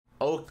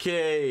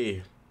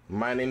Okay,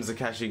 my name's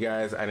Zakashi,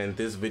 guys, and in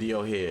this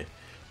video here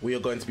we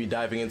are going to be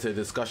diving into a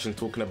discussion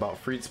talking about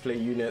free-to-play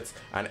units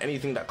and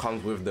anything that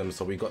comes with them.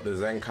 So we got the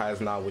Zenkais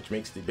now, which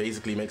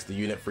basically makes the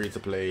unit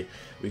free-to-play.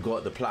 We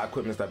got the plat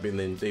equipments that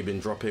they've been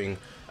dropping,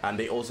 and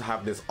they also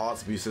have this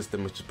arts boost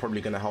system, which is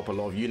probably going to help a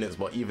lot of units.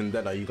 But even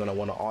then, are you going to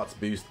want to arts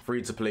boost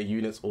free-to-play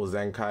units or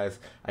Zenkais?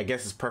 I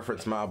guess it's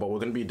preference matter, but we're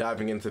going to be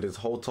diving into this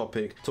whole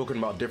topic, talking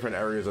about different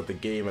areas of the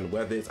game and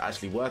whether it's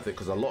actually worth it,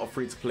 because a lot of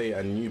free-to-play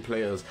and new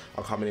players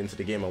are coming into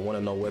the game and want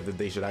to know whether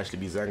they should actually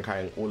be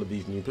Zenkaiing all of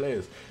these new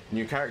players,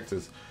 new characters.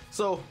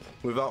 So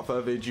without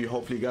further ado,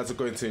 hopefully you guys are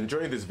going to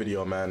enjoy this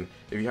video, man.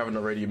 If you haven't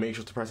already, make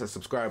sure to press that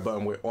subscribe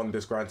button. We're on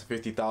this grind to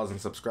 50,000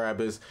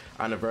 subscribers.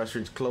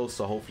 Anniversary is close,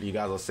 so hopefully you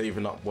guys are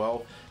saving up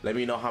well. Let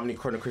me know how many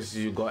Chrono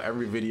Crystals you got.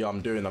 Every video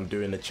I'm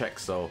doing a check,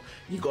 so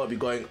you gotta be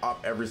going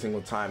up every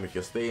single time. If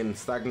you're staying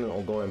stagnant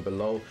or going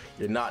below,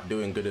 you're not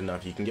doing good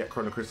enough. You can get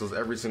Chrono Crystals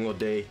every single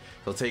day,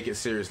 so take it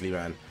seriously,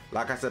 man.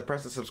 Like I said,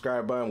 press the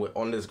subscribe button. We're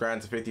on this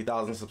grind to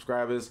 50,000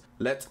 subscribers.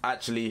 Let's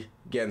actually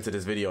get into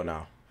this video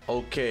now.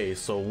 Okay,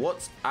 so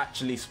what's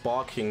actually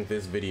sparking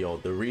this video,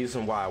 the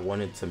reason why I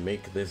wanted to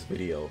make this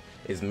video,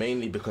 is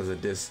mainly because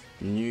of this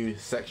new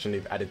section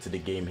they've added to the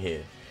game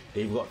here.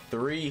 They've got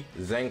 3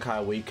 Zenkai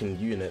Awakening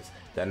units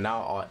that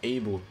now are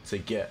able to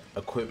get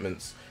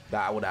equipments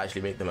that would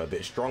actually make them a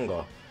bit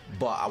stronger.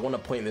 But I want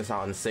to point this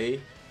out and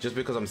say, just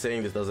because I'm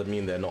saying this doesn't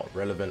mean they're not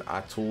relevant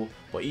at all,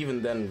 but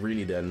even then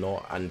really they're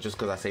not, and just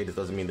because I say this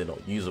doesn't mean they're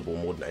not usable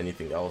more than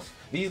anything else.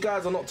 These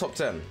guys are not top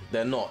 10.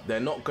 They're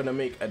not gonna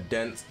make a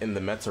dent in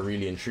the meta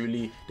really and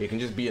truly. They can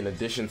just be an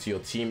addition to your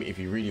team if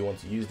you really want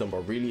to use them,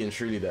 but really and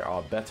truly there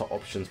are better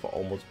options for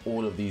almost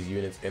all of these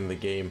units in the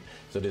game,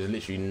 so there's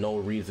literally no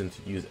reason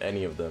to use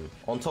any of them.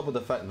 On top of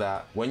the fact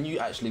that when you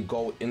actually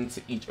go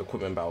into each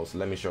equipment battle, so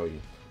let me show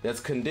you. There's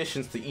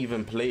conditions to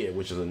even play it,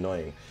 which is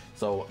annoying.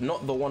 So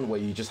not the one where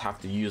you just have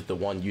to use the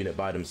one unit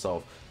by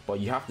themselves, but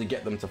you have to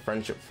get them to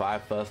friendship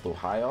 5 first or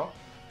higher.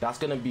 That's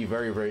going to be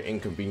very, very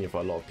inconvenient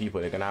for a lot of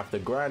people. They're going to have to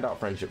grind out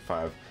friendship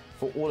 5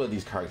 for all of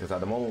these characters.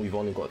 At the moment we've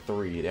only got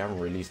 3. They haven't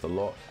released a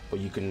lot,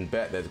 but you can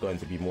bet there's going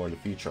to be more in the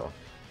future.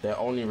 They're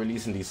only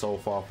releasing these so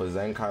far for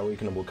Zenkai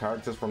Awakenable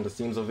characters from the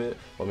seams of it,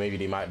 or maybe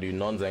they might do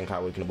non-Zenkai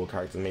Awakenable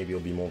characters. Maybe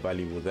it'll be more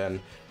valuable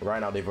then. But right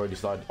now they've already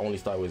only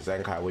started with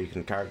Zenkai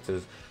Awakened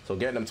characters, so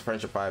getting them to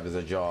friendship 5 is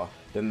a jar.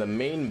 Then the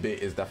main bit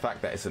is the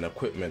fact that it's an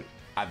equipment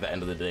at the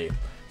end of the day.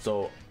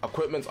 So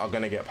equipments are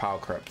gonna get power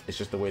crept. It's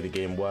just the way the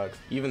game works.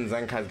 Even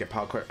Zenkais get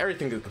power crept.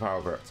 Everything gets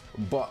power crept.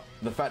 But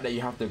the fact that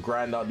you have to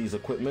grind out these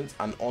equipments,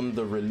 and on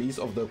the release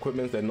of the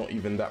equipments, they're not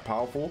even that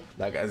powerful.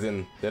 Like, as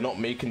in, they're not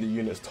making the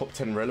units top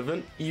 10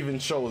 relevant. Even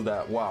shows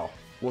that, wow,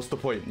 what's the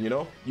point, you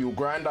know? You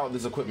grind out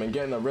this equipment,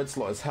 getting a red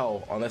slot is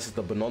hell unless it's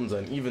the Bonanza,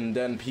 and even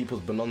then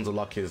people's Bonanza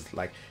luck is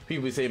like,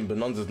 people saying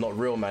Bonanza's not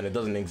real, man. It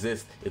doesn't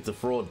exist. It's a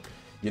fraud,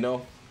 you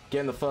know?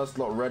 Getting the first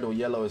slot red or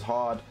yellow is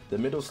hard. The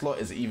middle slot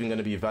is even going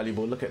to be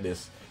valuable. Look at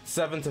this.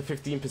 7 to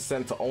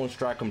 15% to own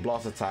strike and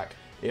blast attack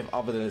if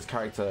other than his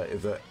character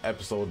is an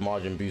episode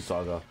margin boost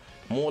saga.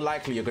 More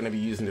likely you're going to be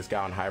using this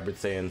guy on hybrid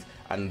Saiyans,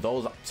 and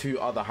those 2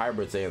 other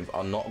hybrid Saiyans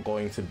are not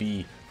going to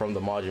be from the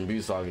margin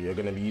boost saga. You're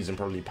going to be using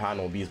probably Pan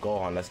or Beast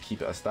Gohan. Let's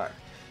keep it a stack.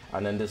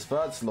 And then this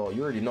 3rd slot,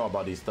 you already know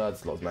about these 3rd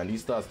slots, man.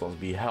 These 3rd slots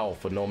be hell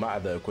for no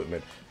matter the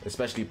equipment,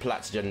 especially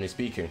plats generally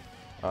speaking.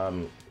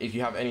 If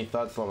you have any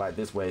 3rd slot like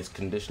this where it's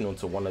conditional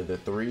to one of the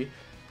 3,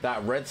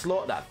 that red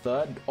slot, that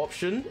 3rd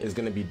option, is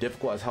going to be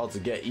difficult as hell to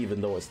get,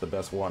 even though it's the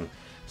best one.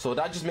 So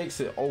that just makes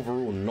it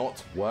overall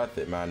not worth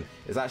it, man.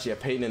 It's actually a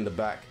pain in the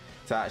back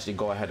to actually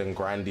go ahead and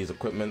grind these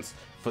equipments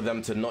for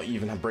them to not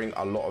even bring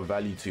a lot of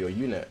value to your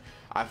unit.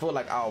 I feel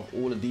like out of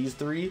all of these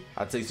 3,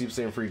 I'd say Super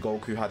Saiyan 3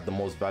 Goku had the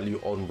most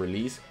value on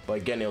release, but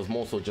again, it was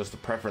more so just the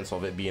preference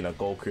of it being a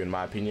Goku. In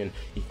my opinion,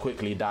 he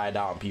quickly died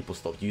out and people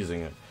stopped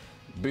using it.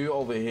 Boo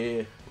over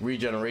here,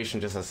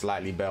 regeneration just has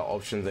slightly better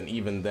options, and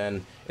even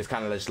then it's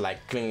kind of just like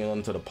clinging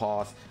on to the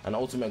past. And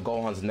Ultimate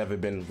Gohan's never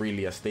been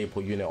really a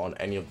staple unit on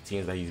any of the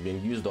teams that he's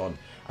been used on.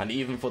 And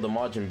even for the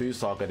Majin Buu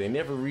saga, they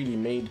never really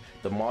made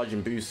the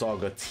Majin Buu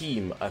saga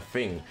team a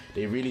thing.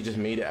 They really just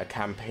made it a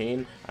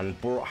campaign and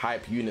brought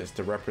hype units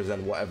to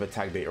represent whatever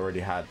tag they already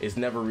had. It's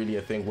never really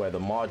a thing where the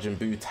Majin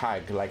Buu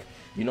tag, like,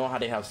 you know how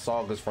they have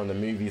sagas from the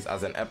movies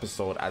as an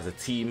episode, as a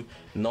team?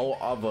 No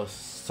other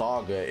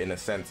saga, in a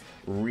sense,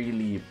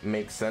 really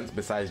makes sense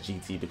besides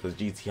GT, because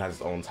GT has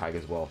its own tag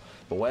as well.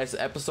 But where it's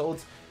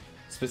episodes,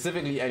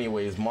 specifically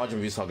anyways,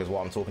 Majin Buu saga is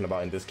what I'm talking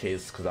about in this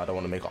case, because I don't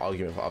want to make an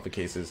argument for other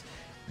cases.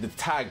 The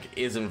tag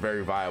isn't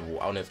very viable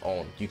on its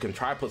own. You can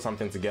try put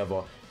something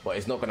together, but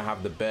it's not going to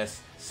have the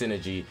best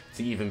synergy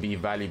to even be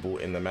valuable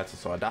in the meta.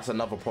 So that's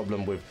another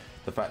problem with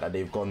the fact that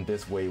they've gone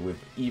this way with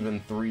even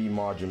 3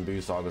 Majin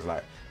Buu sagas.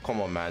 Like,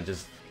 come on, man,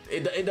 just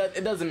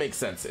it doesn't make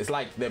sense. It's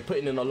like they're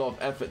putting in a lot of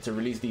effort to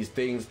release these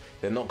things.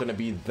 They're not going to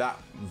be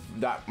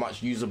that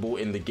much usable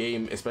in the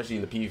game, especially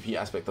in the PvP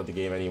aspect of the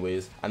game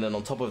anyways. And then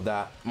on top of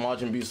that,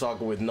 Margin Boot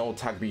Saga with no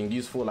tag being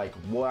useful. Like,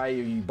 why are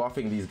you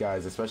buffing these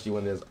guys, especially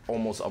when there's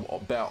almost a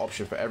better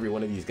option for every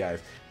one of these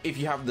guys? If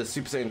you have the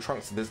Super Saiyan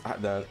Trunks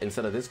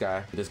instead of this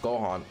guy, this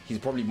Gohan, he's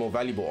probably more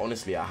valuable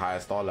honestly at higher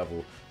star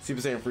level.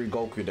 Super Saiyan 3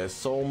 Goku, there's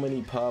so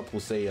many purple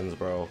Saiyans,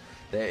 bro.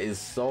 There is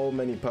so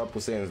many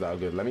purple Saiyans that are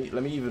good. Let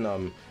me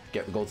even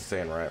get the Go to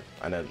Saiyan, right,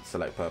 and then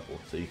select purple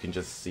so you can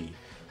just see.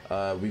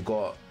 We've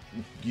got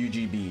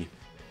UGB.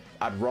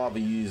 I'd rather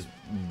use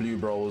Blue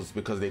Bros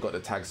because they got the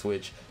tag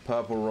switch.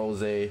 Purple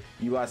Rose.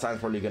 UI Sign's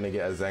probably gonna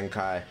get a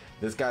Zenkai.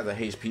 This guy's a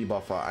HP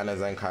buffer and a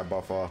Zenkai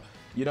buffer.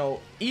 You know,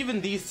 even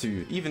these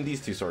two,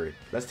 sorry.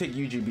 Let's take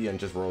UGB and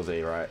just Rose,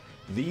 right?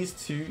 These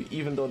two,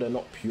 even though they're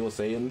not pure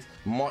Saiyans,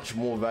 much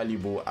more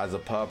valuable as a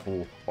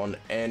purple on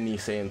any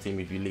Saiyan team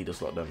if you leader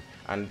slot them.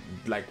 And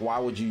like, why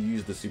would you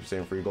use the Super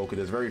Saiyan 3 Goku?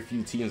 There's very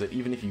few teams that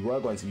even if you were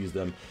going to use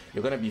them,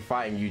 you're going to be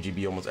fighting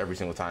UGB almost every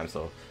single time.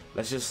 So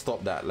let's just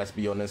stop that. Let's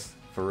be honest,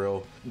 for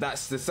real.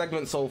 That's the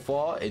segment so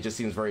far. It just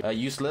seems very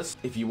useless.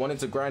 If you wanted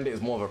to grind it,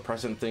 it's more of a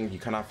present thing. You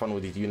can have fun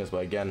with these units, but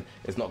again,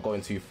 it's not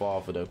going too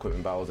far for the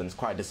equipment battles, and it's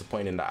quite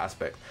disappointing in that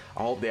aspect.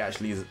 I hope they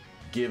actually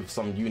give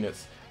some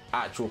units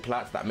actual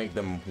plats that make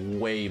them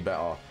way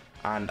better.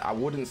 And I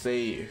wouldn't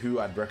say who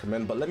I'd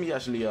recommend, but let me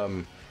actually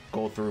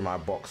go through my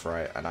box,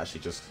 right, and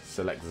actually just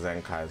select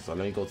Zenkai. So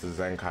let me go to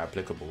Zenkai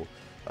applicable.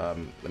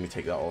 Let me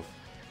take that off.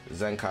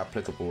 Zenkai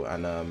applicable,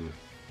 and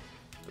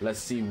let's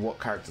see what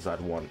characters I'd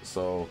want.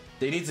 So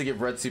they need to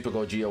give Red Super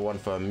Gogeta one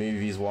for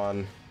movies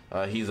one.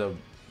 He's a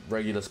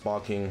regular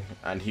sparking,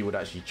 and he would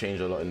actually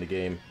change a lot in the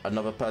game.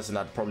 Another person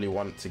I'd probably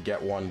want to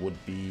get one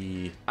would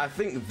be, I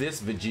think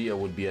this Vegeta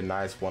would be a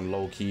nice one,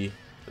 low-key.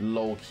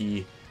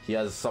 He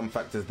has some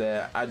factors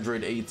there.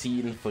 Android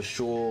 18 for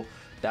sure.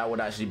 That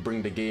would actually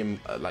bring the game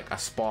like a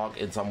spark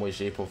in some way,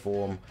 shape or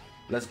form.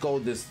 Let's go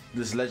this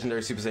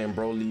legendary Super Saiyan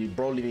Broly.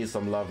 Broly needs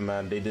some love,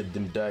 man. They did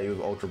them dirty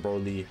with Ultra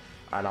Broly,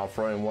 and I'll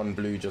throw in one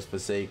blue just for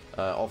sake.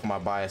 Off my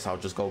bias, I'll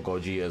just go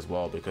Gogeta as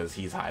well because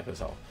he's hype as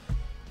hell.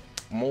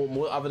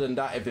 More other than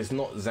that, if it's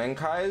not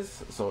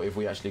Zenkais, so if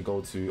we actually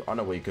go to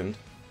Unawakened,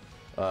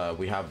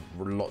 we have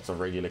lots of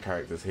regular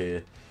characters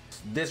here.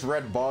 This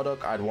red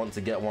Bardock, I'd want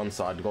to get one,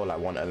 so I'd go like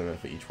one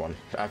element for each one.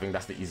 I think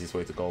that's the easiest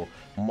way to go.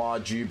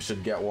 Marjube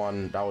should get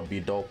one, that would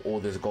be dope.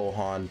 Or this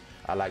Gohan,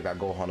 I like that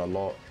Gohan a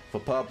lot. For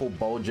purple,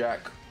 Bojack,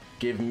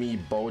 give me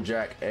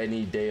Bojack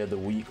any day of the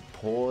week.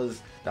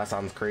 Pause, that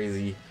sounds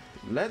crazy.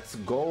 Let's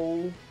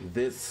go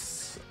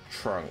this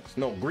Trunks.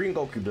 No, green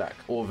Goku Black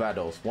or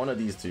Vados, one of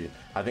these two.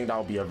 I think that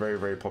would be a very,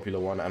 very popular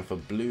one. And for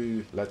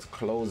blue, let's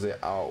close it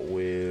out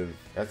with, it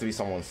has to be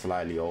someone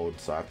slightly old,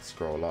 so I have to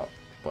scroll up.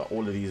 But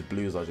all of these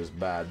blues are just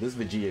bad. This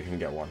Vegeta can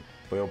get one,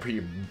 but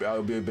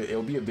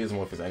it'll be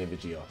abysmal if it's any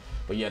Vegeta.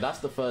 But yeah, that's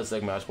the first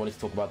segment. I just wanted to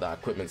talk about that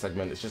equipment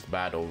segment. It's just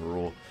bad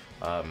overall.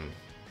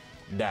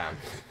 Damn.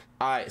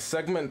 Alright,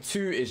 segment 2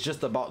 is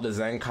just about the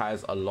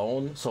Zenkais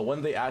alone. So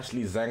when they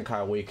actually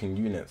Zenkai Awakening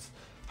units,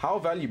 how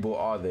valuable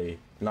are they?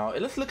 Now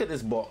let's look at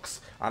this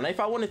box, and if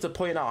I wanted to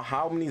point out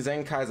how many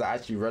Zenkais are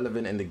actually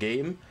relevant in the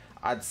game,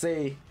 I'd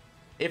say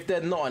if they're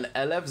not an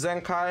LF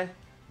Zenkai,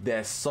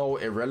 they're so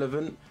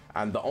irrelevant.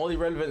 And the only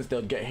relevance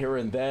they'll get here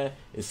and there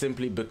is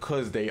simply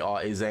because they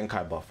are a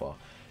Zenkai buffer.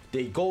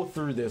 They go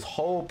through this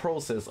whole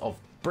process of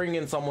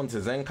bringing someone to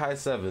Zenkai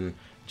 7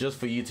 just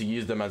for you to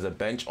use them as a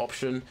bench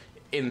option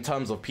in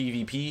terms of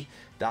PvP.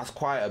 That's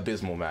quite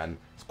abysmal, man.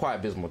 It's quite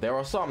abysmal. There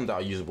are some that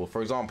are usable.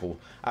 For example,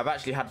 I've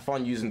actually had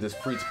fun using this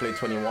free-to-play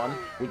 21,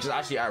 which is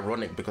actually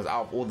ironic because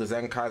out of all the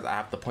Zenkais, I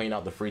have to point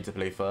out the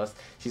free-to-play first.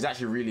 She's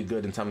actually really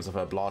good in terms of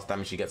her blast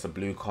damage. She gets a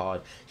blue card.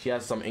 She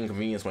has some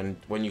inconvenience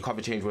when you cover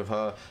change with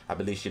her. I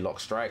believe she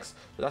locks strikes.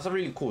 But that's a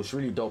really cool. It's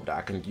really dope that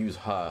I can use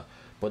her.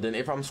 But then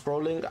if I'm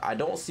scrolling, I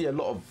don't see a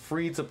lot of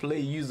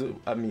free-to-play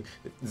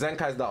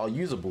Zenkais that are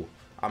usable.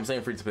 I'm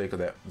saying free-to-play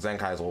because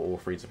Zenkais are all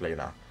free-to-play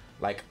now.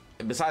 Like,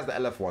 besides the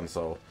LF one,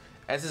 so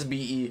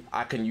SSBE,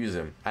 I can use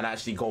him and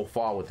actually go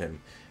far with him.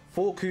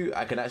 Forku,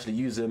 I can actually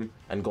use him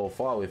and go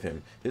far with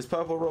him. This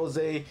purple Rose,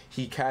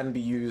 he can be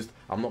used.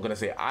 I'm not going to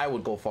say I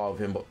would go far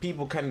with him, but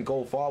people can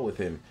go far with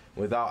him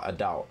without a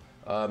doubt.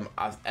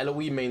 As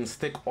LOE mains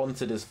stick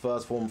onto this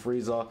first form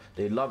Frieza,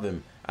 they love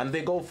him and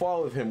they go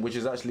far with him, which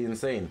is actually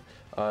insane.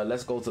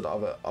 Let's go to the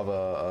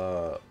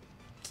other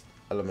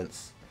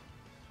elements.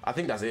 I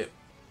think that's it.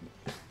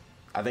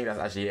 I think that's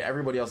actually it.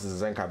 Everybody else is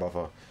a Zenkai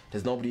buffer.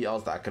 There's nobody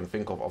else that I can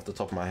think of off the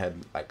top of my head,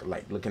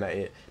 like looking at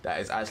it,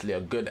 that is actually a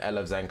good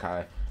LF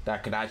Zenkai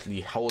that can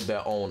actually hold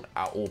their own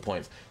at all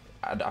points.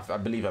 I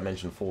believe I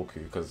mentioned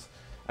Forku because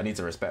I need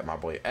to respect my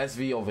boy.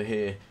 SV over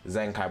here,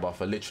 Zenkai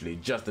buffer, literally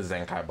just a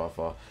Zenkai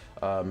buffer.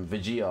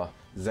 Vegeta,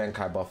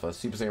 Zenkai buffer.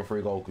 Super Saiyan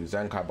 3 Goku,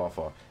 Zenkai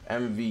buffer.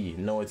 MV,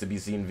 nowhere to be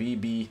seen.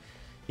 VB,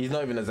 he's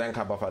not even a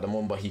Zenkai buffer at the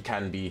moment, but he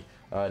can be.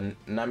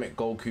 Namek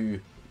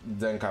Goku,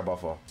 Zenkai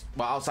buffer.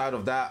 But outside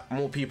of that,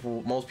 most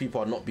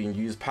people are not being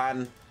used.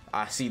 Pan,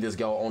 I see this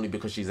girl only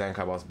because she's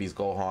Zenkai buffs Beast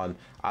Gohan.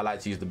 I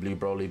like to use the blue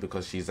Broly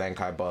because she's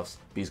Zenkai buffs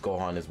Beast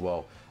Gohan as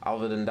well.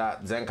 Other than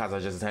that, Zenkais are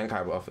just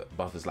Zenkai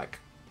buffers. Like,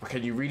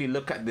 can you really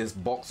look at this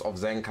box of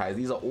Zenkais?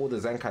 These are all the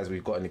Zenkais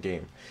we've got in the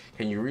game.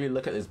 Can you really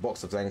look at this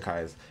box of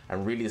Zenkais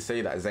and really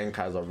say that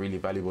Zenkais are really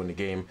valuable in the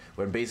game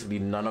when basically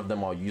none of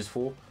them are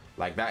useful?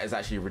 Like, that is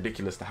actually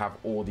ridiculous to have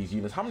all these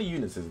units. How many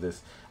units is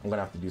this? I'm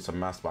gonna have to do some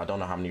maths, but I don't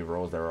know how many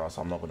rows there are,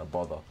 so I'm not gonna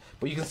bother.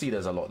 But you can see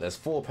there's a lot. There's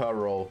 4 per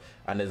row,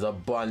 and there's a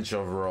bunch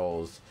of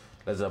rows.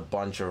 There's a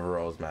bunch of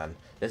rows, man.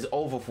 There's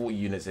over 40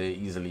 units here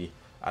easily,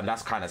 and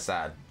that's kind of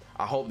sad.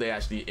 I hope they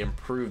actually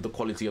improve the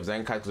quality of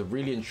Zenkai, because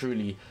really and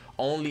truly,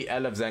 only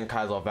LF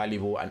Zenkais are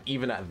valuable, and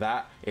even at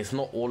that, it's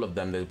not all of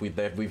them.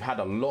 We've had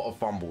a lot of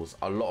fumbles,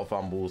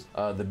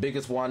 The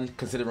biggest one,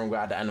 considering we're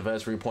at the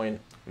anniversary point,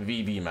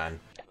 VV, man.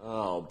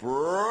 Oh,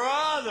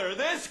 brother,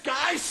 this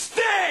guy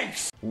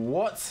stinks!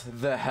 What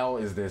the hell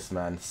is this,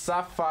 man?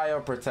 Sapphire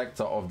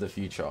Protector of the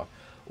Future.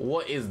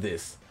 What is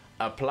this?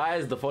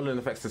 Applies the following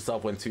effects to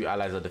self when 2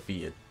 allies are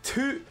defeated.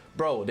 2?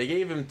 Bro, they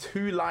gave him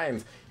 2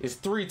 lines. It's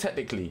 3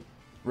 technically.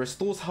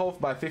 Restores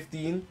health by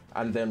 15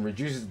 and then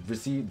reduces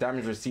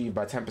damage received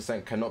by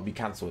 10%, cannot be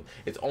cancelled.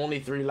 It's only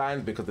 3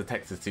 lines because the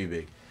text is too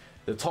big.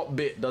 The top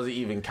bit doesn't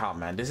even count,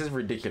 man. This is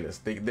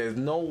ridiculous. There's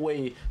no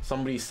way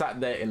somebody sat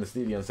there in the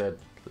studio and said,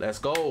 let's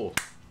go,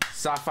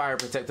 Sapphire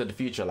Protector of the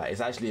Future. Like,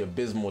 it's actually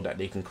abysmal that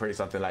they can create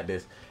something like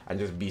this and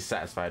just be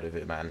satisfied with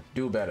it, man.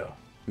 Do better.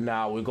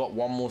 Now, we got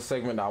one more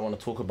segment that I want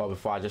to talk about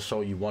before I just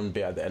show you one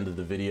bit at the end of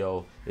the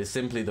video. It's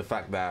simply the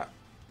fact that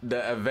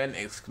the event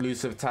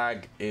exclusive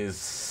tag is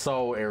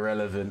so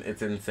irrelevant,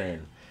 it's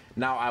insane.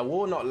 Now, I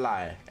will not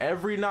lie,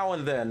 every now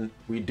and then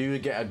we do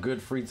get a good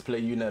free-to-play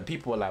unit.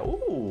 People are like,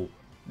 ooh,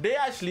 they're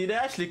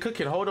actually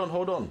cooking. Hold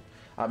on.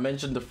 I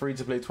mentioned the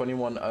free-to-play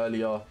 21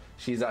 earlier.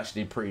 She's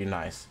actually pretty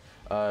nice.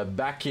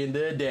 Back in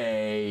the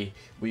day,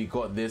 we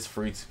got this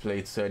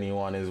free-to-play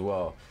 21 as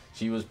well.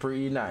 She was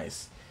pretty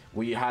nice.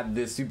 We had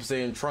this Super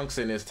Saiyan Trunks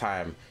in his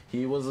time.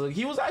 He was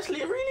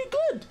actually really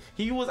good.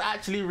 He was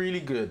actually really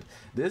good.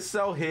 This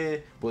cell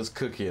here was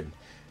cooking.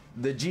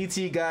 The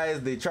GT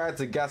guys, they tried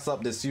to gas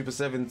up the Super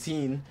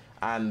 17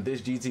 and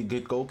this GT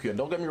good Goku. And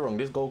don't get me wrong,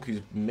 this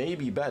Goku's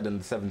maybe better than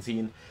the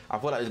 17. I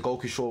feel like this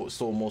Goku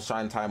saw more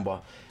shine time,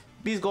 but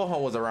Beast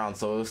Gohan was around,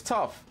 so it was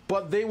tough.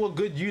 But they were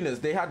good units.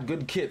 They had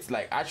good kits,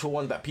 like actual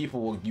ones that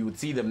you would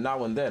see them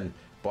now and then.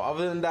 But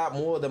other than that,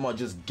 more of them are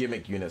just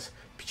gimmick units.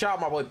 Shout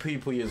out my boy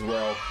Pee as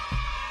well.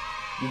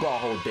 You got a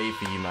whole day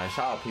for you, man.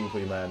 Shout out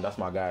Pee, man. That's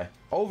my guy.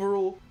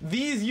 Overall,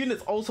 these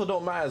units also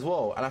don't matter as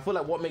well. And I feel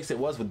like what makes it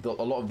worse with a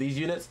lot of these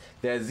units,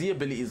 their Z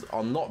abilities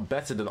are not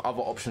better than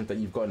other options that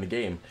you've got in the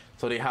game.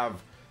 So they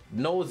have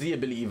no Z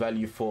ability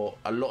value for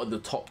a lot of the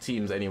top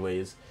teams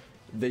anyways.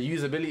 The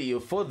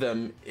usability for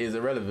them is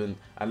irrelevant.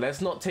 And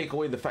let's not take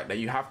away the fact that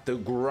you have to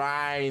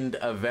grind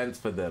events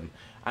for them.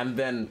 And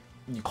then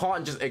you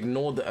can't just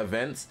ignore the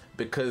events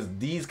because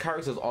these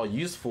characters are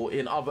useful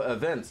in other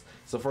events.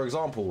 So for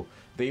example,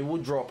 they will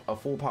drop a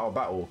full power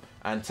battle,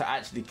 and to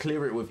actually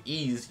clear it with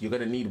ease, you're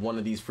going to need one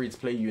of these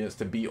free-to-play units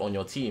to be on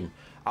your team.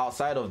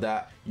 Outside of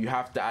that, you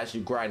have to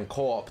actually grind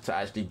co-op to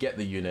actually get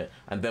the unit,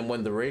 and then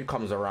when the raid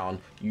comes around,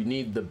 you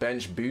need the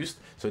bench boost,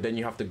 so then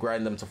you have to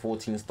grind them to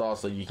 14 stars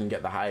so you can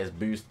get the highest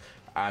boost.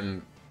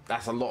 And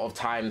that's a lot of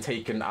time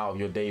taken out of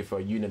your day for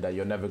a unit that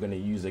you're never going to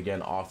use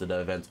again after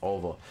the event's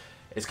over.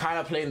 It's kind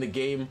of playing the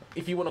game.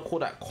 If you want to call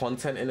that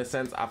content in a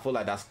sense, I feel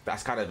like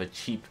that's kind of a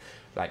cheap,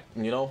 like,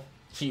 you know,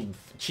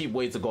 cheap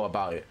way to go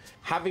about it.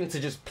 Having to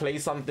just play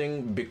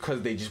something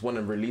because they just want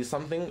to release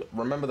something.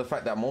 Remember the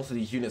fact that most of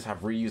these units have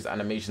reused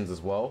animations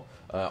as well.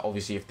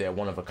 Obviously, if they're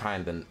one of a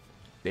kind, then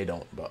they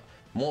don't. But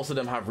most of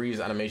them have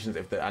reused animations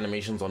if the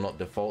animations are not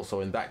default. So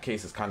in that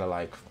case, it's kind of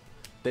like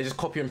they're just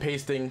copy and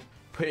pasting,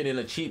 putting in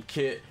a cheap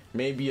kit,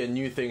 maybe a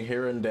new thing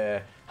here and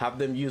there, have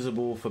them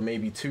usable for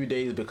maybe 2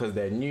 days because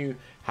they're new,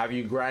 have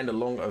you grind a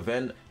long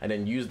event and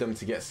then use them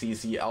to get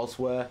CC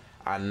elsewhere,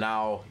 and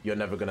now you're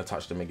never going to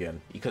touch them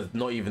again because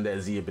not even their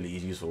Z ability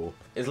is useful.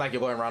 It's like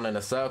you're going around in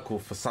a circle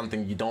for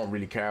something you don't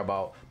really care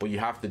about, but you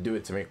have to do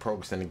it to make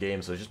progress in the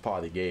game, so it's just part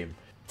of the game.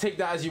 Take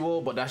that as you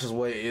will, but that's just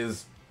what it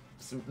is.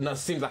 It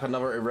seems like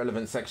another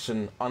irrelevant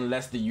section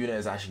unless the unit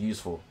is actually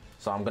useful.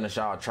 So I'm going to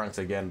shout out Trunks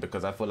again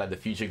because I feel like the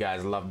future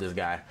guys love this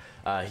guy.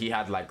 He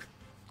had like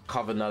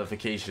cover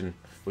nullification,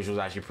 which was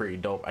actually pretty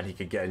dope, and he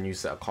could get a new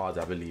set of cards,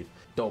 I believe.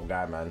 Dope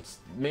guy, man.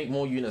 Make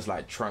more units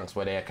like Trunks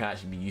where they can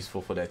actually be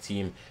useful for their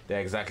team.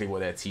 They're exactly what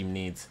their team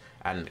needs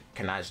and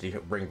can actually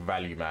bring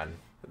value, man.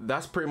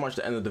 That's pretty much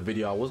the end of the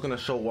video. I was going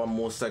to show one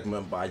more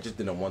segment, but I just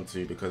didn't want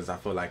to because I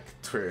feel like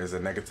Twitter is a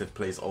negative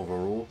place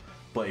overall.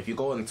 But if you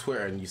go on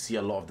Twitter and you see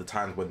a lot of the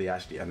times where they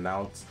actually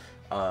announce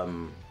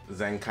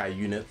Zenkai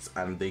units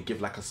and they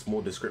give like a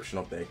small description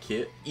of their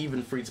kit,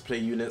 even free-to-play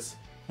units,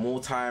 more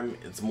time,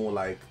 it's more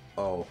like,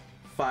 oh,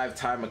 5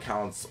 time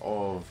accounts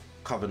of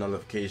cover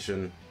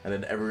nullification, and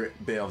then every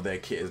bit of their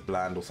kit is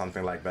bland or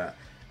something like that.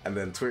 And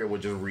then Twitter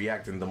would just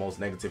react in the most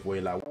negative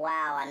way, like,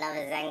 wow,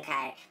 another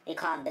Zenkai, we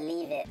can't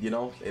believe it. You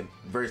know, in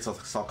very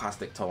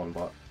sarcastic tone.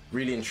 But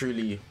really and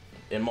truly,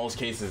 in most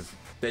cases,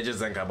 they're just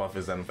Zenkai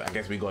buffers, and I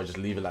guess we gotta just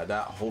leave it like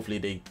that. Hopefully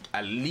they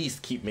at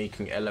least keep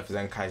making LF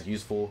Zenkais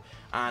useful.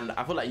 And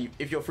I feel like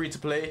if you're free to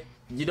play,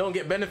 you don't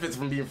get benefits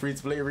from being free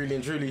to play, really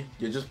and truly.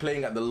 You're just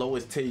playing at the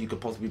lowest tier you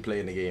could possibly play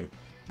in the game.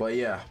 But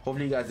yeah,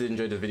 hopefully you guys did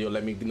enjoy this video.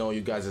 Let me know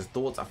you guys'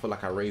 thoughts. I feel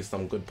like I raised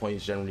some good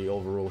points generally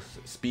overall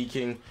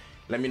speaking.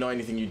 Let me know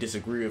anything you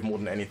disagree with more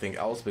than anything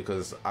else,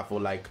 because I feel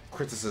like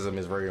criticism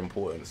is very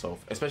important. So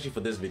especially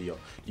for this video,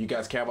 do you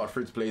guys care about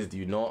free to plays? Do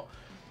you not?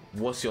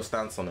 What's your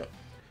stance on it?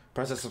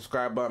 Press the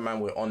subscribe button, man.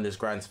 We're on this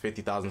grind to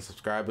 50,000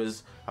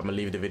 subscribers. I'm gonna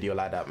leave the video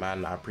like that,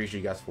 man. I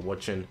appreciate you guys for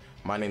watching.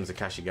 My name is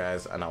Zakashi,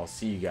 guys, and I'll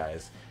see you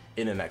guys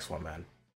in the next one, man.